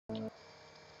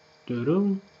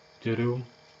Doo-doo, doo-doo,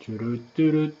 doo-doo,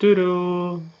 doo-doo,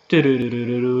 doo-doo,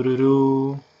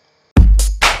 doo-doo-doo-doo-doo-doo.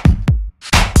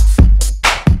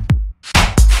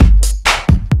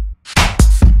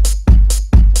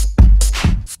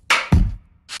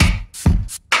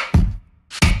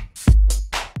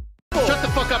 Shut the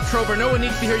fuck up, Trover. No one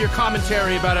needs to hear your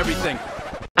commentary about everything.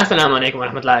 Assalamu alaikum wa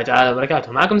rahmatullahi ta'ala wa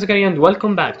barakatuh. Malcolm Zakaria and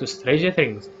welcome back to Stranger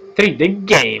Things 3 the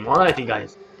game. Alrighty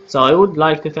guys, so I would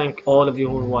like to thank all of you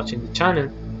who are watching the channel,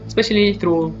 especially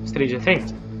through Stranger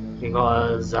Things,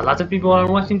 because a lot of people are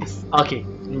watching this. Okay,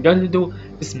 I'm going to do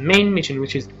this main mission,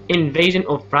 which is invasion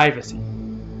of privacy.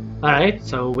 Alright,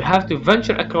 so we have to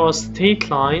venture across state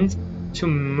lines to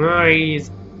Murray's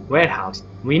warehouse.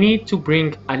 We need to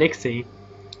bring Alexei,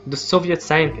 the Soviet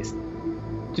scientist,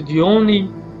 to the only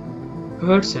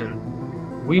person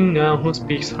we know who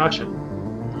speaks Russian,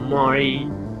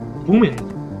 Bauman.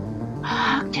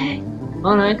 Okay,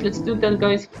 alright, let's do that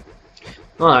guys.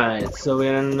 Alright, so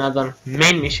we're in another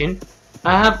main mission.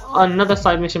 I have another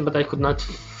side mission, but I could not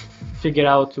figure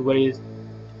out where is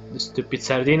the stupid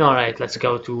sardine. Alright, let's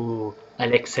go to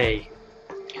Alexei.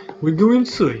 We go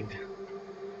inside.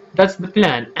 That's the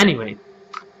plan anyway.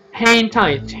 Hang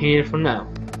tight here for now.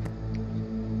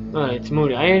 Alright,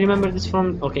 Murray. I remember this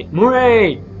from... Okay,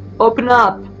 Murray! Open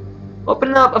up!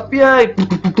 Open up, FBI!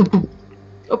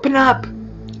 Open up!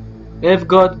 We've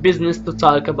got business to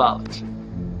talk about.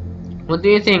 What do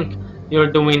you think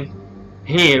you're doing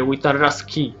here with a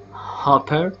Rusky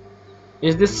Hopper?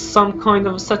 Is this some kind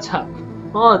of setup?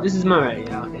 Oh, this is Murray.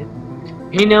 Okay.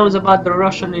 He knows about the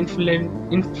Russian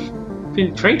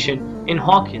infiltration in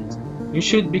Hawkins. You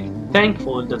should be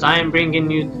thankful that I am bringing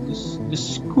you the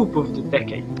scoop of the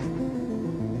decade.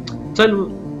 Tell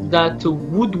that to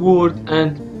Woodward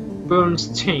and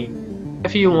Bernstein.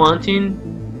 If you want in,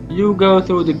 you go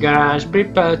through the garage,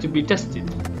 prepare to be tested.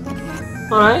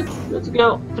 Alright, let's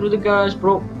go through the garage,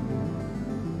 bro.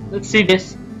 Let's see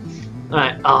this.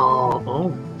 Alright, oh,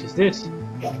 what is this?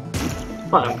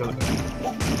 Oh, I'm going.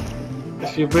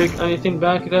 If you break anything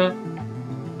back there.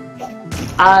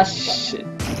 Ah, shit.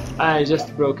 I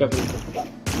just broke everything.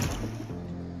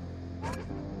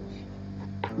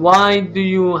 Why do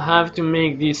you have to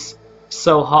make this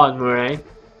so hard, Murray?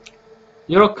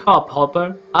 You're a cop,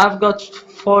 Hopper. I've got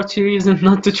 40 reasons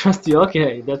not to trust you.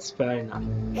 Okay, that's fair enough.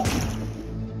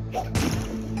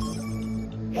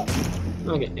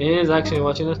 Okay, he is actually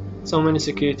watching us. So many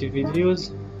security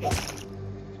videos.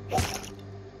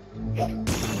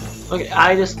 Okay,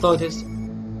 I just thought this.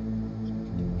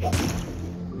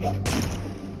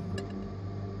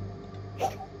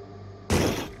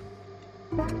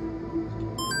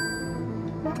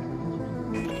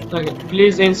 Okay,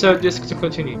 please insert disk to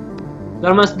continue.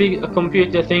 There must be a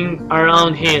computer thing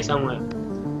around here somewhere.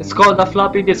 It's called a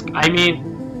floppy disk. I mean,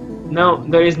 no,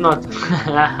 there is not.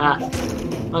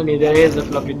 Okay, there is a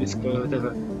floppy disk or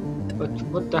whatever. But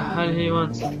what the hell he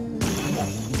wants?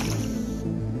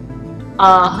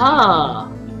 Aha!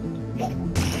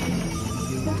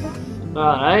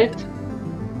 Alright.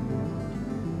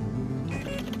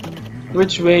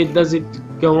 Which way does it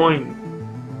go on?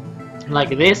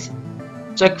 Like this?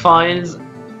 Check files,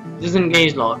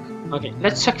 disengage lock. Okay,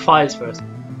 let's check files first.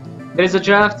 There is a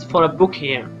draft for a book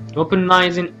here.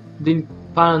 Openizing the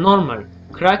paranormal.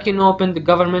 Cracking open the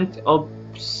government of...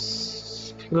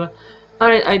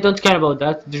 Alright, I don't care about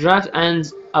that. The draft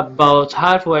ends about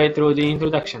halfway through the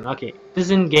introduction. Okay,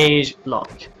 disengage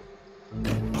lock.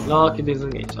 Lock,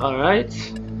 disengage. Alright,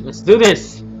 let's do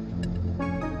this.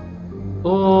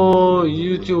 Oh,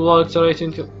 you two walked right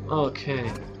into...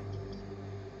 Okay.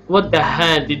 What the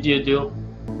hell did you do?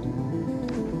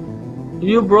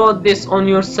 You brought this on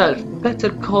yourself. Better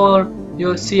call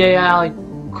your CIA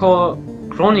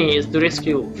cronies to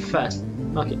rescue fast.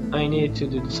 Okay, I need to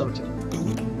do something.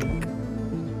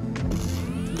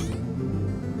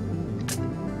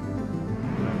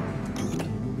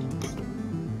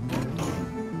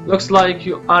 Looks like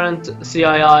you aren't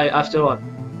CIA after all.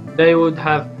 They would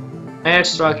have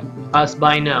airstruck us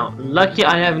by now. Lucky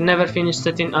I have never finished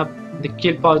setting up the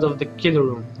kill part of the kill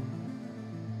room.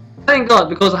 Thank God,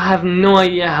 because I have no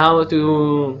idea how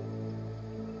to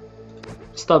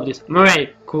stop this.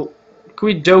 Murray,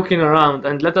 quit joking around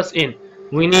and let us in.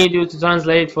 We need you to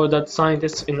translate for that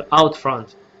scientist in out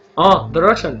front. Oh, the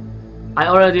Russian. I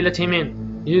already let him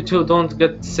in. You two don't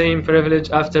get the same privilege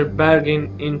after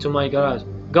barging into my garage.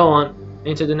 Go on,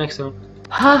 into the next room.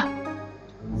 Huh?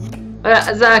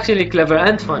 That's actually clever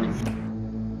and funny.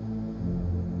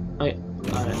 Alright,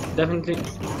 definitely.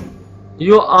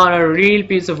 You are a real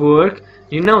piece of work,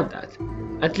 you know that.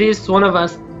 At least one of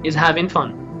us is having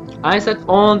fun. I set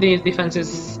all these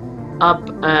defenses up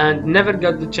and never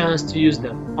got the chance to use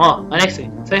them. Oh, Alexei,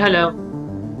 say hello.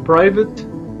 Private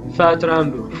Fat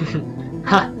Rambo.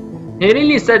 Ha! He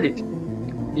really said it.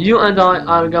 You and I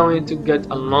are going to get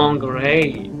along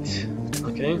great.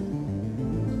 Okay.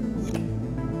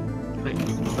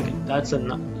 Okay, that's a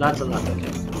lot.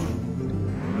 Okay.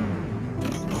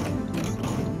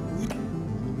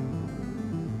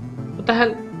 What the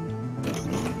hell?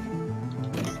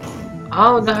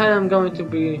 How the hell am I going to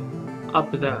be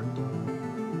up there?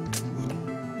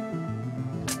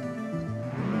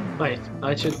 Wait,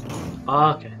 I should.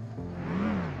 Okay.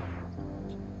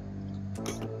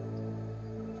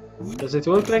 Does it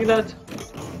work like that?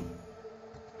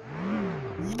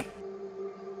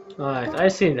 Alright, I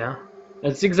see now.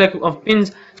 A zigzag of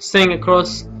pins staying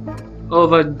across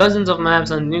over dozens of maps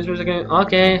and newspapers again.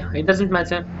 Okay, it doesn't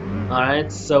matter.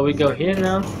 Alright, so we go here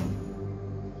now.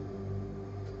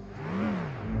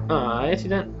 Alright,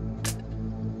 then.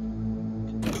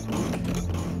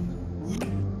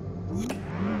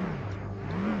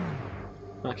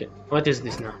 Okay, what is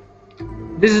this now?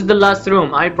 This is the last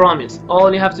room, I promise.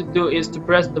 All you have to do is to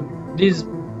press these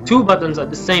two buttons at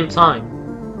the same time.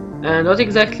 And what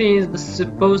exactly is this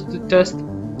supposed to test?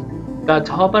 That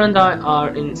Hopper and I are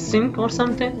in sync or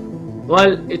something?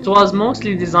 Well, it was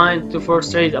mostly designed to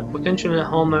frustrate a potential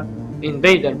Homer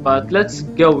invader, but let's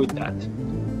go with that.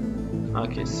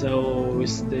 Okay, so we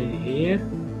stay here.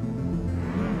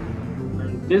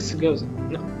 And this goes...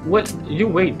 No, well, you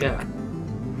wait there.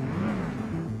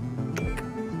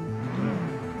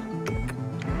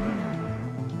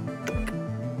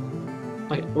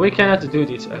 Okay, we cannot do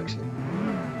this actually.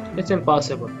 It's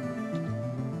impossible.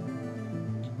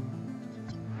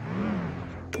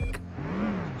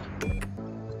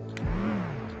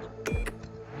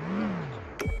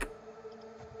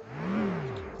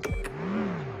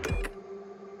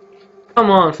 Come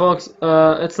on, folks.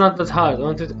 It's not that hard.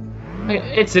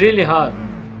 It's really hard.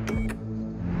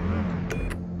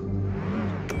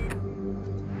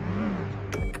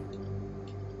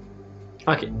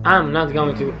 Okay, I'm not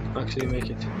going to actually make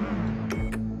it.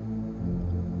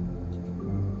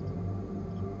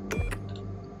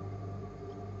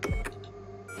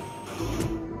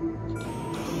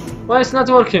 Why it's not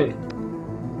working?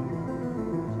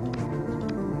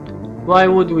 Why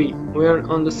would we? We're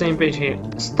on the same page here.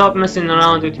 Stop messing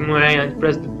around with Murray and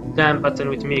press the damn button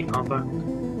with me, Copper.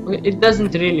 Okay, it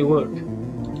doesn't really work.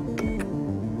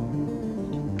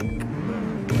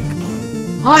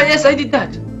 Ah, yes, I did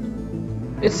that!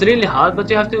 It's really hard, but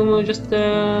you have to just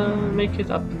make it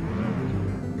up.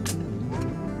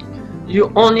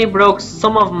 You only broke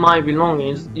some of my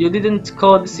belongings. You didn't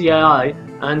call the CII,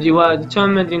 and you were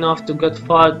determined enough to get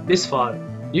this far.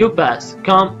 You pass.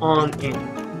 Come on in.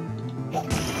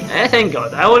 Thank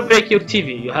God. I will break your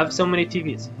TV. You have so many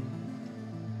TVs.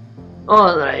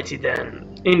 Alrighty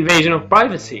then. Invasion of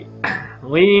privacy.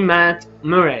 We met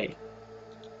Murray.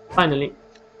 Finally.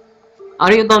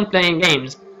 Are you done playing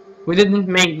games? We didn't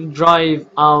make the drive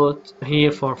out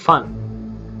here for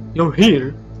fun. You're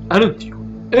here, aren't you?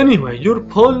 Anyway, your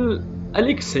Paul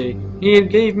Alexei here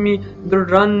gave me the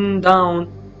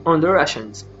rundown on the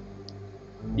Russians.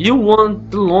 You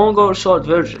want the long or short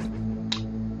version?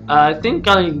 I think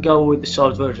I'll go with the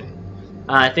short version.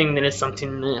 I think there is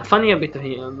something funny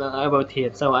about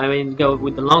here, so I will go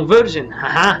with the long version.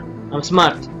 Haha, I'm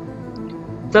smart.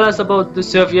 Tell us about the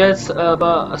Soviets,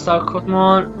 about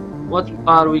Sarkotmon. What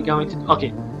are we going to do?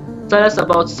 Okay, tell us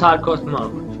about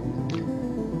Sarkotmon.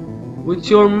 With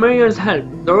your mayor's help,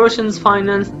 the Russians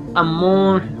financed a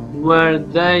mall where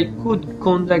they could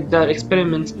conduct their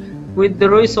experiments with the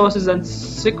resources and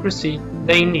secrecy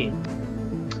they need.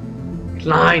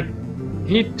 Klein,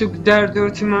 he took their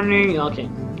dirty money. Okay,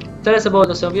 tell us about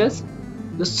the Soviets.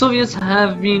 The Soviets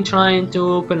have been trying to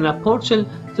open a portal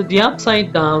to the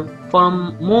Upside Down for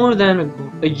more than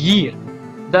a year.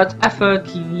 That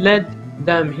effort led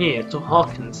them here to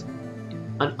Hawkins.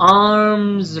 An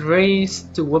arms race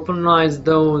to weaponize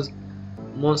those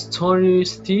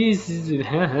monstrosities.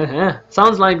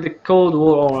 Sounds like the Cold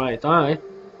War. Alright.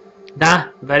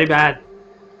 Very bad.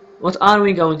 What are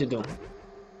we going to do?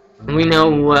 We know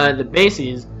where the base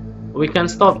is. We can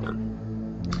stop them.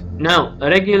 No, a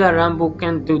regular Rambo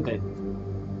can't do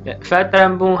that. Fat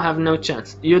Rambo have no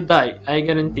chance. You die, I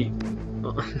guarantee.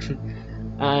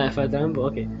 Fat Rambo,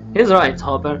 okay. He's right,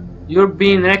 Hopper. You're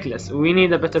being reckless. We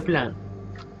need a better plan.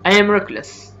 I am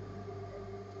reckless.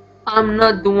 I'm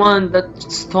not the one that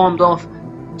stormed off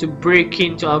to break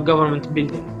into our government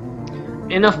building.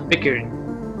 Enough bickering.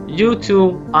 You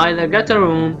two either get a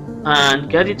room and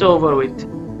get it over with,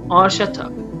 or shut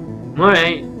up.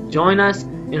 Murray, join us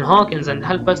in Hawkins and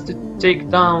help us to take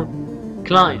down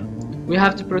Klein. We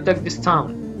have to protect this town.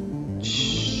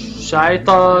 I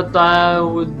thought I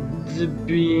would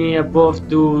be above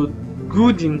to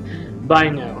Goodin by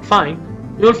now. Fine,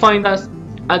 you'll find us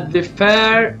at the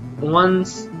fair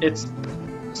once it's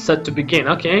set to begin.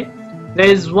 Okay, there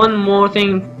is one more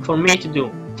thing for me to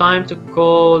do. Time to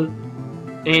call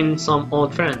in some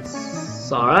old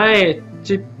friends. Alright,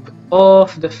 tip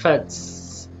off the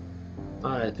feds.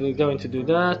 Alright, we're going to do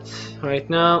that right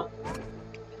now.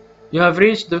 You have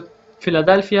reached the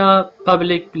Philadelphia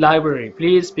Public Library.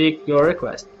 Please speak your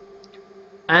request.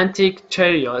 Antique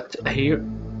Chariot here.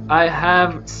 I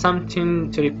have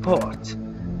something to report.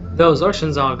 Those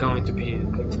Russians are going to be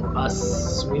looking for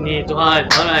us. We need to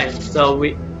hide. Alright, so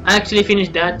we actually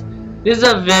finished that. This is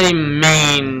a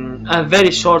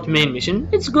very short main mission.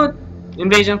 It's good.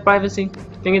 Invasion of privacy.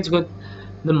 I think it's good.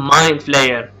 The Mind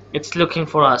Flayer. It's looking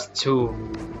for us too.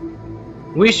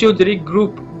 We should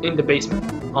regroup in the basement.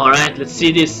 Alright, let's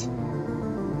see this.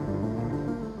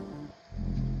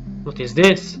 What is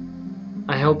this?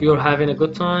 I hope you're having a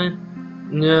good time.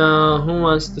 No, who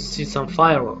wants to see some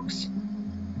fireworks?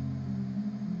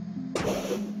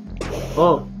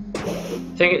 Oh, I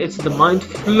think it's the Mind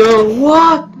Flayer.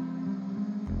 What?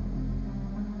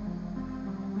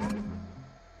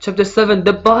 Chapter 7,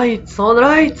 the bites.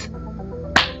 Alright.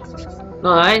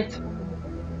 Alright.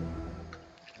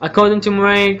 According to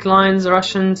Murray Klein's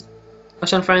Russian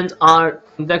friends are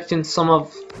conducting some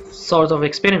sort of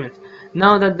experiment.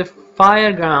 Now that the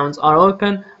fire grounds are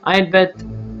open, I bet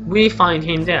we find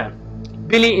him there.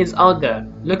 Billy is out there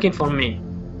looking for me.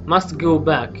 Must go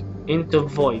back into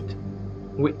void.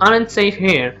 We aren't safe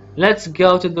here. Let's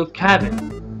go to the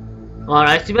cabin.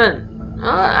 Alright, Steven.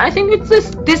 I think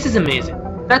this is amazing.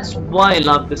 That's why I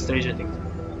love the Stranger Things,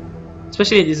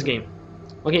 especially this game.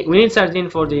 Okay, we need Sardine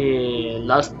for the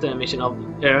last mission of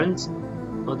errands,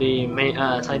 or the main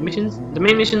side missions. The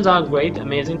main missions are great,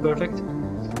 amazing, perfect.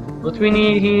 What we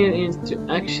need here is to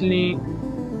actually...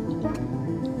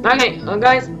 Okay,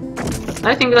 guys,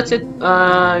 I think that's it.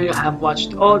 You have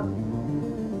watched all...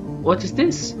 What is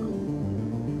this?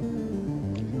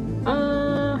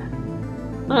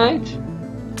 Alright.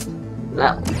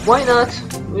 Why not?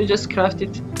 We just craft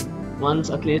it once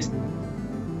at least.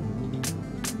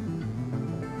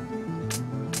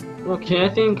 Okay, I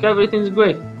think everything's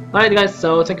great. Alright guys,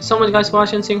 so thank you so much guys for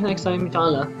watching. See you next time.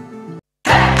 Inshallah.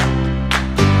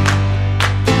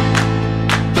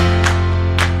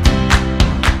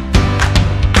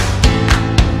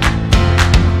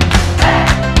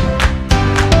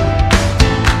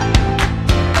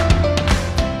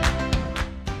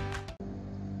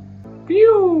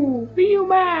 Pew! Pew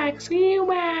Max! Pew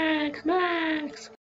Max! Max!